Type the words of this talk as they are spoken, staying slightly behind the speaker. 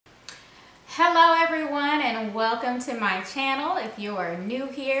Hello everyone and welcome to my channel. If you are new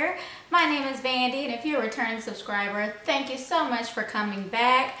here, my name is Vandy, and if you're a returning subscriber, thank you so much for coming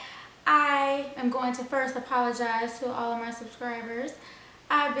back. I am going to first apologize to all of my subscribers.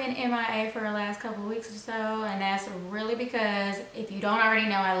 I've been MIA for the last couple of weeks or so, and that's really because, if you don't already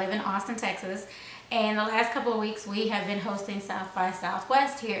know, I live in Austin, Texas, and the last couple of weeks we have been hosting South by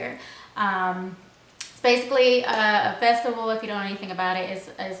Southwest here. Basically a festival. If you don't know anything about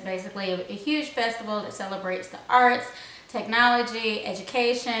it, it's basically a huge festival that celebrates the arts, technology,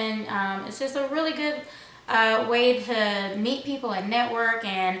 education. It's just a really good way to meet people and network,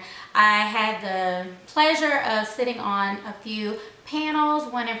 and I had the pleasure of sitting on a few panels,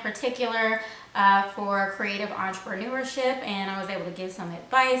 one in particular for creative entrepreneurship, and I was able to give some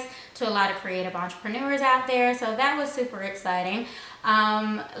advice to a lot of creative entrepreneurs out there, so that was super exciting.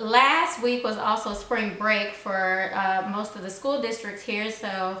 Last week was also spring break for most of the school districts here,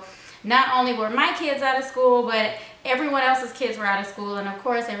 so not only were my kids out of school, but everyone else's kids were out of school, and of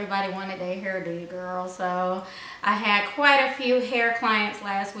course everybody wanted their hairdo, girl. So I had quite a few hair clients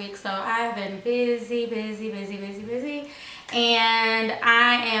last week, so I've been busy, and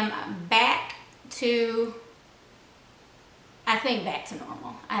I am back to, I think, back to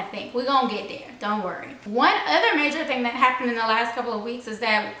normal. I think we're gonna get there, don't worry. One other major thing that happened in the last couple of weeks is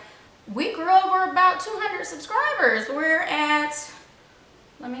that we grew over about 200 subscribers. We're at,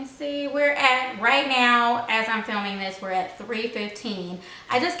 let me see, we're at, right now as I'm filming this, we're at 315.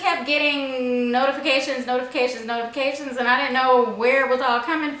 I just kept getting notifications, and I didn't know where it was all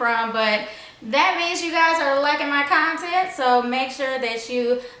coming from, but that means you guys are liking my content, so make sure that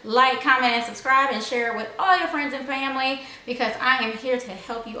you like, comment, and subscribe, and share it with all your friends and family, because I am here to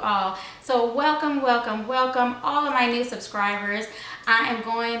help you all. So welcome, welcome, welcome all of my new subscribers. I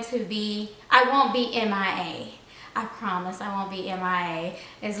won't be MIA. I promise I won't be MIA.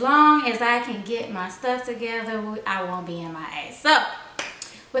 As long as I can get my stuff together, I won't be MIA. So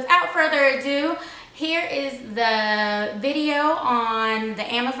without further ado, here is the video on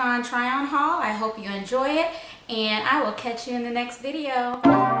the Amazon try-on haul. I hope you enjoy it, and I will catch you in the next video.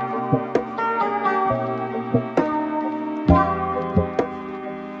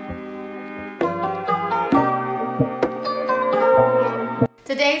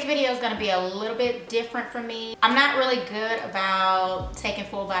 Today's video is going to be a little bit different for me. I'm not really good about taking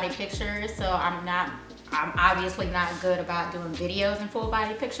full body pictures, so I'm obviously not good about doing videos and full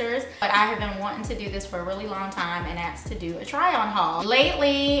body pictures, but I have been wanting to do this for a really long time, and that's to do a try-on haul.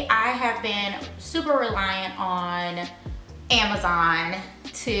 Lately, I have been super reliant on Amazon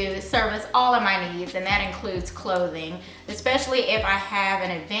to service all of my needs, and that includes clothing, especially if I have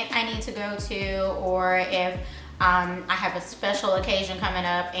an event I need to go to, or if I have a special occasion coming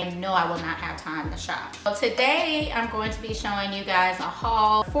up and no, I will not have time to shop. So today I'm going to be showing you guys a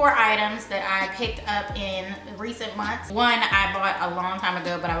haul, 4 items that I picked up in recent months. One I bought a long time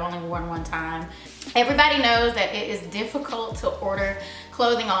ago, but I've only worn one time. Everybody knows that it is difficult to order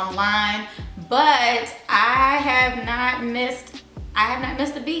clothing online, but I have not missed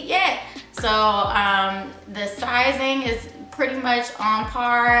a beat yet. So the sizing is pretty much on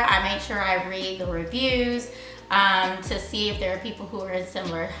par. I make sure I read the reviews to see if there are people who are in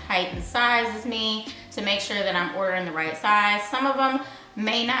similar height and size as me, to make sure that I'm ordering the right size. Some of them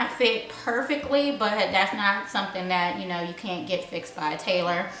may not fit perfectly, but that's not something that, you know, you can't get fixed by a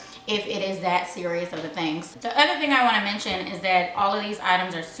tailor if it is that serious of a thing. The other thing I want to mention is that all of these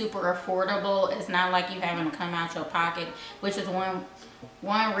items are super affordable. It's not like you having to come out your pocket, which is one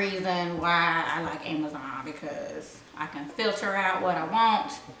reason why I like Amazon, because I can filter out what I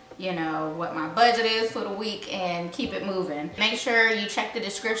want, you know, what my budget is for the week, and keep it moving. Make sure you check the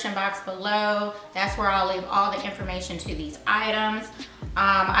description box below. That's where I'll leave all the information to these items.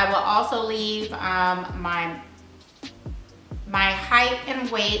 I will also leave my height and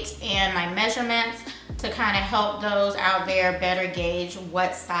weight and my measurements to kind of help those out there better gauge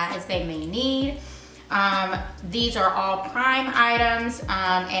what size they may need. These are all Prime items,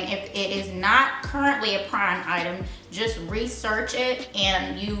 and if it is not currently a Prime item, just research it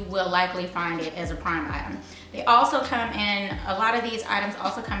and you will likely find it as a Prime item. They also come in, a lot of these items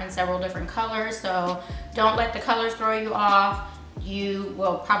also come in several different colors, so don't let the colors throw you off. You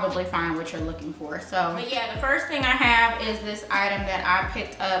will probably find what you're looking for. So, but yeah, the first thing I have is this item that I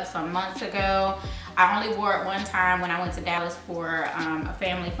picked up some months ago. I only wore it one time when I went to Dallas for a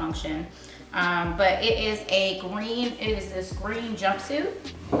family function. But it is this green jumpsuit,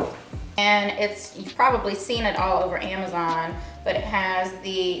 and you've probably seen it all over Amazon, but it has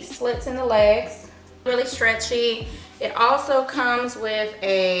the slits in the legs, really stretchy. It also comes with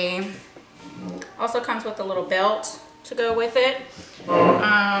a little belt to go with it.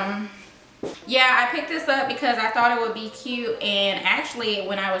 yeah, I picked this up because I thought it would be cute, and actually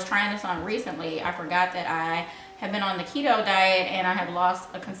when I was trying this on recently, I forgot that I have been on the keto diet and I have lost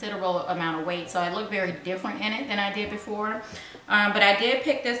a considerable amount of weight, so I look very different in it than I did before. But I did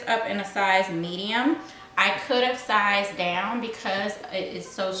pick this up in a size medium. I could have sized down because it is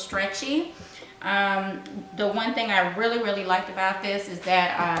so stretchy. The one thing I really liked about this is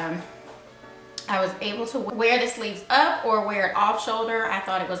that I was able to wear the sleeves up or wear it off shoulder. I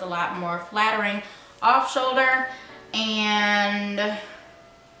thought it was a lot more flattering off shoulder. And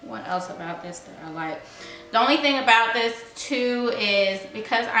what else about this that I like? The only thing about this too is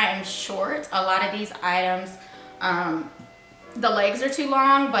because I am short, a lot of these items, the legs are too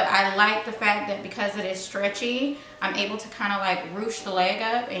long, but I like the fact that because it is stretchy, I'm able to kind of like ruche the leg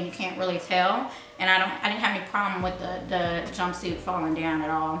up and you can't really tell. And I didn't have any problem with the jumpsuit falling down at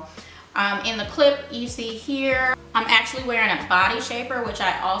all. In the clip you see here, I'm actually wearing a body shaper, which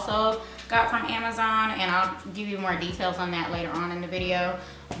I also got from Amazon, and I'll give you more details on that later on in the video.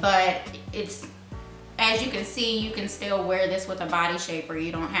 But it's, as you can see, you can still wear this with a body shaper.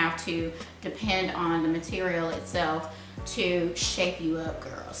 You don't have to depend on the material itself to shape you up,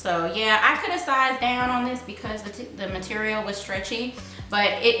 girl. So yeah, I could have sized down on this because the material was stretchy, but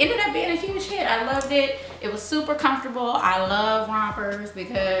it ended up being a huge hit. I loved it. It was super comfortable. I love rompers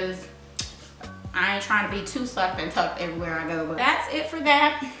because I ain't trying to be too sucked and tucked everywhere I go. But that's it for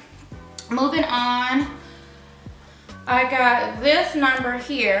that. Moving on, I got this number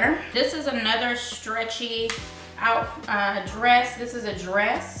here. This is another stretchy dress. This is a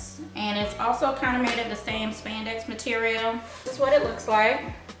dress, and it's also kind of made of the same spandex material. This is what it looks like.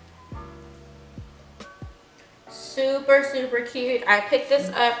 Super cute. I picked this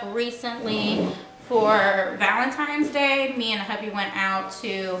up recently for Valentine's Day. Me and the hubby went out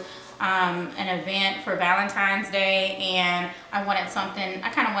to an event for Valentine's Day, and I wanted something, I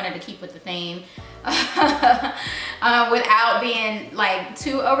kind of wanted to keep with the theme without being like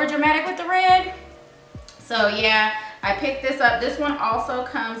too over dramatic with the red. So yeah, I picked this up. This one also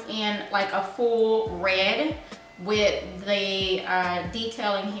comes in like a full red with the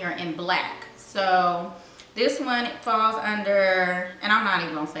detailing here in black. So this one falls under, and I'm not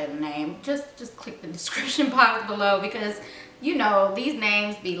even gonna say the name, just click the description box below, because you know these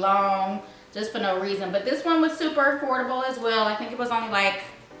names be long just for no reason. But this one was super affordable as well. I think it was only like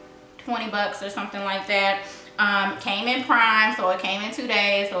 20 bucks or something like that. Came in Prime, so it came in 2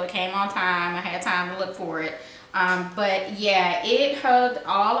 days, so it came on time. I had time to look for it. But yeah, it hugged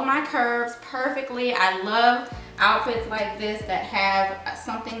all of my curves perfectly. I love outfits like this that have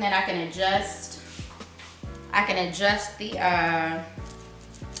something that I can adjust. I can adjust the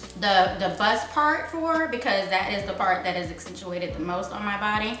bust part for, because that is the part that is accentuated the most on my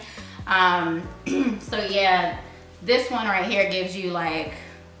body. So yeah, this one right here gives you like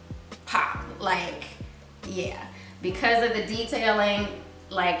pop, like yeah, because of the detailing,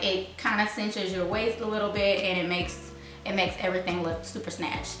 like it kind of cinches your waist a little bit, and it makes everything look super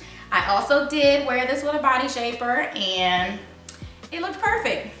snatched. I also did wear this with a body shaper, and it looked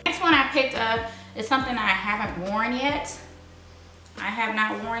perfect. Next one I picked up is something I haven't worn yet. I have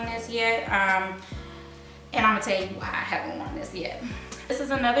not worn this yet, and I'm gonna tell you why I haven't worn this yet. This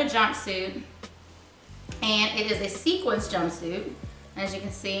is another jumpsuit, and it is a sequins jumpsuit. As you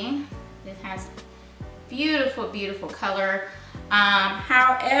can see, it has beautiful color.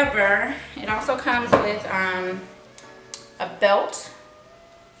 However, it also comes with a belt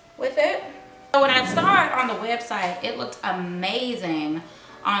with it. So when I saw it on the website, it looked amazing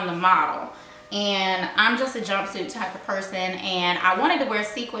on the model. And I'm just a jumpsuit type of person, and I wanted to wear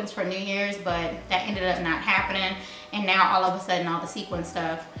sequins for New Year's, but that ended up not happening. And now all of a sudden, all the sequin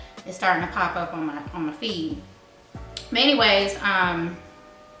stuff is starting to pop up on my feed. But anyways,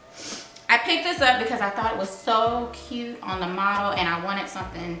 I picked this up because I thought it was so cute on the model, and I wanted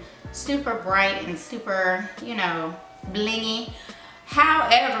something super bright and super, you know, blingy.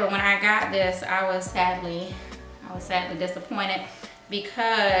 However, when I got this, I was sadly disappointed,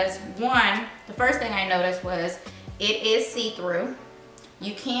 because one, the first thing I noticed was it is see-through.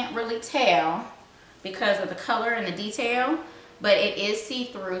 You can't really tell because of the color and the detail, but it is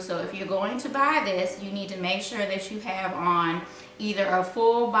see-through. So if you're going to buy this, you need to make sure that you have on either a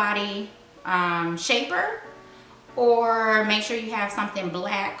full body shaper, or make sure you have something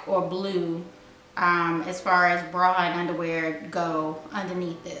black or blue as far as bra and underwear go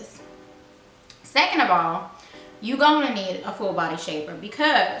underneath this. Second of all, you're gonna need a full body shaper,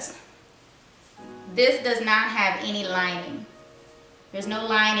 because this does not have any lining. There's no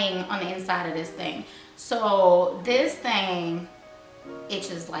lining on the inside of this thing. So this thing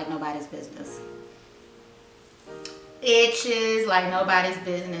itches like nobody's business. Itches like nobody's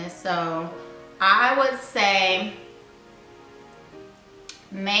business. So I would say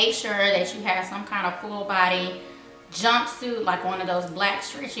make sure that you have some kind of full body jumpsuit, like one of those black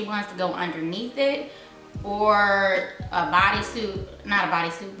stretchy ones to go underneath it, or a bodysuit, not a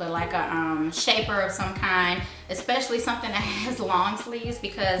bodysuit, but like a shaper of some kind, especially something that has long sleeves,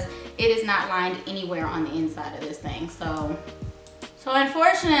 because it is not lined anywhere on the inside of this thing. So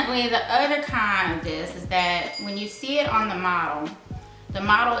unfortunately, the other kind of this is that when you see it on the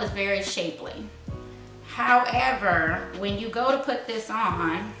model is very shapely. However, when you go to put this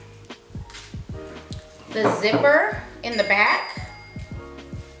on, the zipper in the back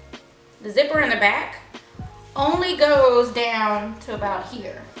only goes down to about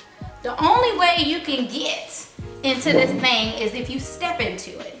here. The only way you can get into this thing is if you step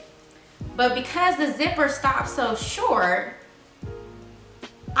into it. But because the zipper stops so short,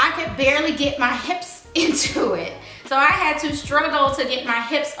 I could barely get my hips into it. So I had to struggle to get my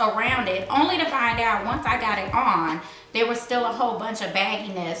hips around it, only to find out once I got it on, there was still a whole bunch of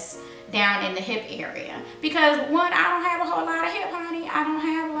bagginess down in the hip area. Because one, I don't have a whole lot of hip, honey. I don't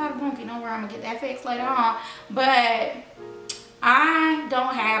have a lot of bunky. Don't worry, I'm gonna get that fixed later on. But I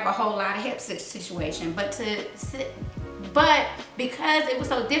don't have a whole lot of hip situation. But because it was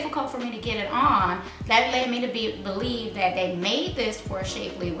so difficult for me to get it on, that led me to believe that they made this for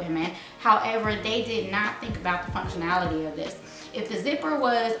shapely women. However, they did not think about the functionality of this. If the zipper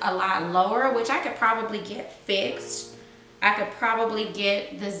was a lot lower, which I could probably get fixed, I could probably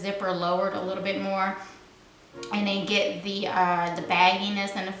get the zipper lowered a little bit more and then get the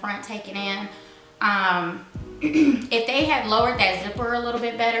bagginess in the front taken in. If they had lowered that zipper a little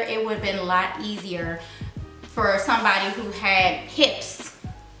bit better, it would have been a lot easier for somebody who had hips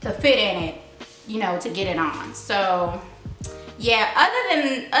to fit in it, you know, to get it on. So yeah,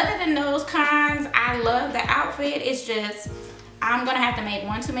 other than those kinds, I love the outfit. It's just, I'm gonna have to make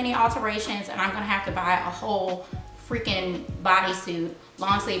one too many alterations, and I'm gonna have to buy a whole freaking bodysuit,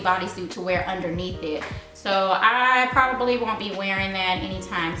 long sleeve bodysuit to wear underneath it. So I probably won't be wearing that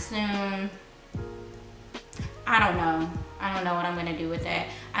anytime soon. I don't know what I'm gonna do with that.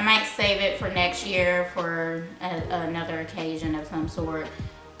 I might save it for next year for another occasion of some sort.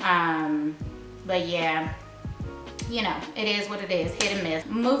 But yeah, you know, it is what it is, hit and miss.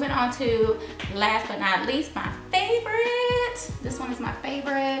 Moving on to, last but not least, my favorite. This one is my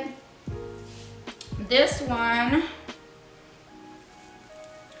favorite. This one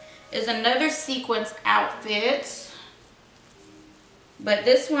is another sequence outfit. But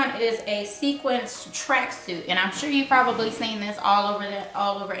this one is a sequence tracksuit, and I'm sure you've probably seen this all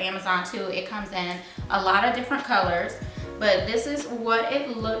over Amazon too. It comes in a lot of different colors, but this is what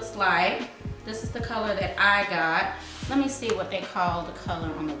it looks like. This is the color that I got. Let me see what they call the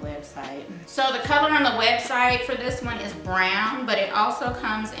color on the website. So the color on the website for this one is brown, but it also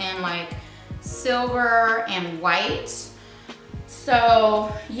comes in like silver and white.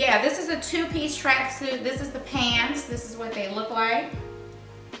 So yeah, this is a two-piece tracksuit. This is the pants. This is what they look like.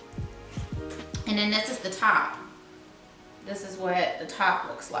 And then this is the top. This is what the top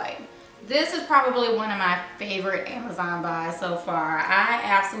looks like. This is probably one of my favorite Amazon buys so far. I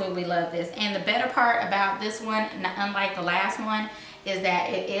absolutely love this. And the better part about this one, unlike the last one, is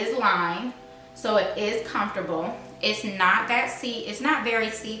that it is lined, so it is comfortable. It's not it's not very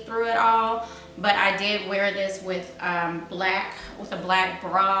see-through at all, but I did wear this with a black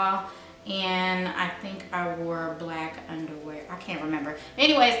bra, and I think I wore black underwear. I can't remember.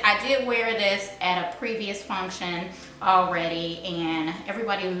 Anyways, I did wear this at a previous function already, and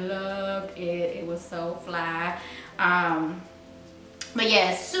everybody loved it. It was so fly. But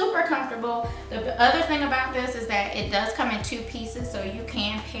yeah, it's super comfortable. The other thing about this is that it does come in two pieces, so you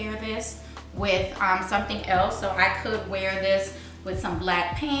can pair this with something else. So I could wear this with some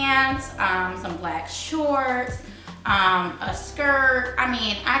black pants, some black shorts, a skirt. I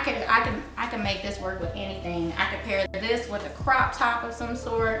mean, I can make this work with anything. I could pair this with a crop top of some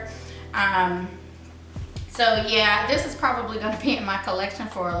sort. So yeah, this is probably going to be in my collection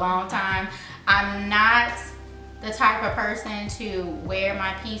for a long time. I'm not the type of person to wear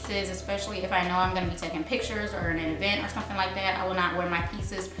my pieces, especially if I know I'm going to be taking pictures or in an event or something like that. I will not wear my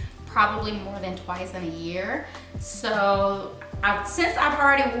pieces probably more than twice in a year. So since I've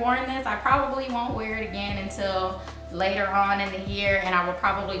already worn this, I probably won't wear it again until later on in the year, and I will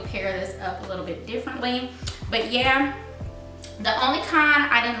probably pair this up a little bit differently. But yeah, the only con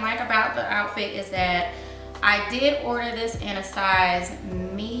I didn't like about the outfit is that I did order this in a size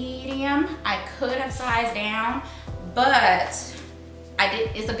medium. I could have sized down, but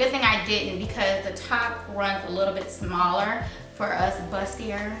it's a good thing I didn't, because the top runs a little bit smaller for us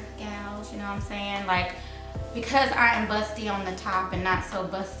bustier gals, you know what I'm saying? Like, because I am busty on the top and not so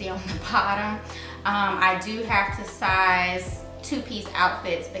busty on the bottom, I do have to size two-piece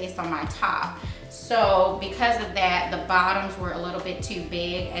outfits based on my top. So because of that, the bottoms were a little bit too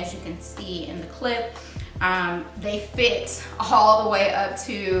big, as you can see in the clip. They fit all the way up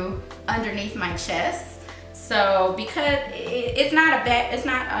to underneath my chest. So because it's not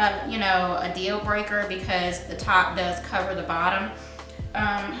a you know, a deal breaker, because the top does cover the bottom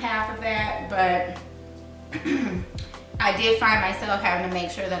half of that, but I did find myself having to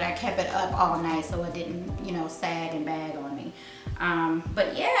make sure that I kept it up all night so it didn't, you know, sag and bag on me.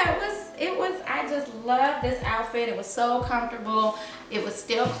 But yeah, I just love this outfit. It was so comfortable. It was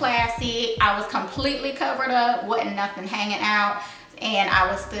still classy. I was completely covered up, wasn't nothing hanging out, and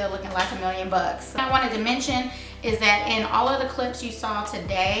I was still looking like $1,000,000. What I wanted to mention is that in all of the clips you saw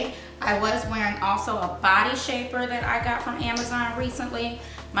today, I was wearing also a body shaper that I got from Amazon recently.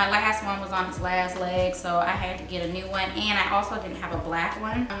 My last one was on its last leg, so I had to get a new one, and I also didn't have a black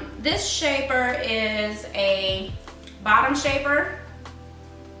one. This shaper is a bottom shaper.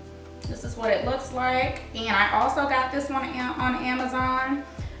 This is what it looks like, and I also got this one on Amazon.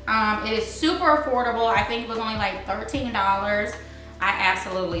 It is super affordable. I think it was only like $13. I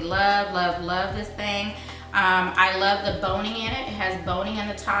absolutely love this thing. I love the boning in it. It has boning in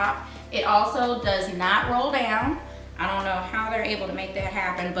the top. It also does not roll down. I don't know how they're able to make that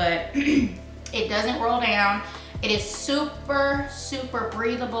happen, but it doesn't roll down. It is super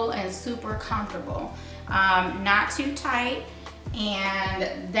breathable and super comfortable. Not too tight,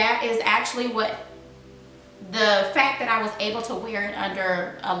 and that is actually what the fact that I was able to wear it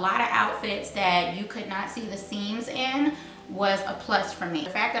under a lot of outfits that you could not see the seams in was a plus for me. The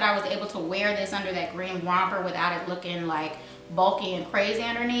fact that I was able to wear this under that green romper without it looking like bulky and crazy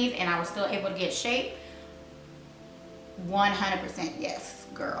underneath, and I was still able to get shape, 100% yes,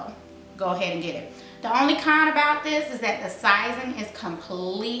 girl. Go ahead and get it. The only con about this is that the sizing is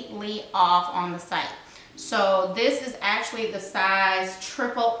completely off on the site. So this is actually the size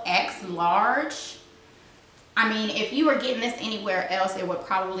XXX large. I mean, if you were getting this anywhere else, it would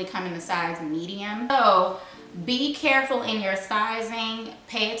probably come in the size medium. So be careful in your sizing.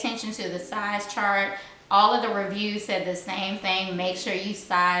 Pay attention to the size chart. All of the reviews said the same thing. Make sure you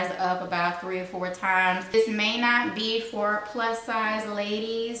size up about 3 or 4 times. This may not be for plus size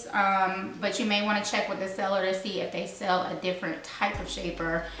ladies, but you may want to check with the seller to see if they sell a different type of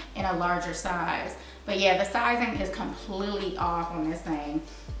shaper in a larger size. But yeah, the sizing is completely off on this thing.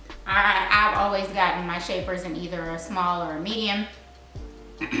 I've always gotten my shapers in either a small or a medium.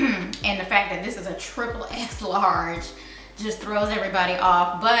 And the fact that this is a XXX large just throws everybody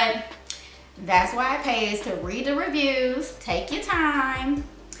off. But that's why it pays to read the reviews, take your time,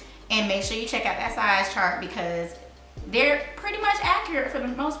 and make sure you check out that size chart, because they're pretty much accurate for the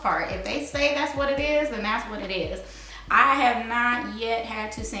most part. If they say that's what it is, then that's what it is. I have not yet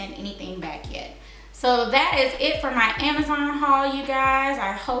had to send anything back yet. So that is it for my Amazon haul, you guys.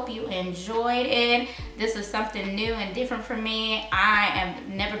 I hope you enjoyed it. This is something new and different for me. I have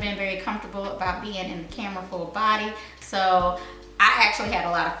never been very comfortable about being in the camera full body. So I actually had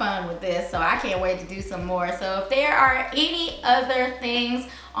a lot of fun with this, so I can't wait to do some more. So if there are any other things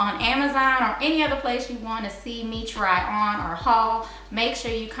on Amazon or any other place you want to see me try on or haul, make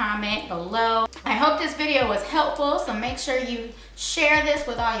sure you comment below. I hope this video was helpful, so make sure you share this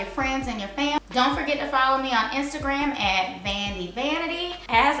with all your friends and your family. Don't forget to follow me on Instagram at Vandy Vanity.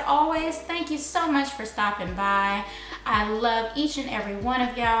 As always, thank you so much for stopping by. I love each and every one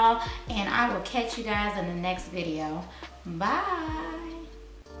of y'all, and I will catch you guys in the next video. Bye.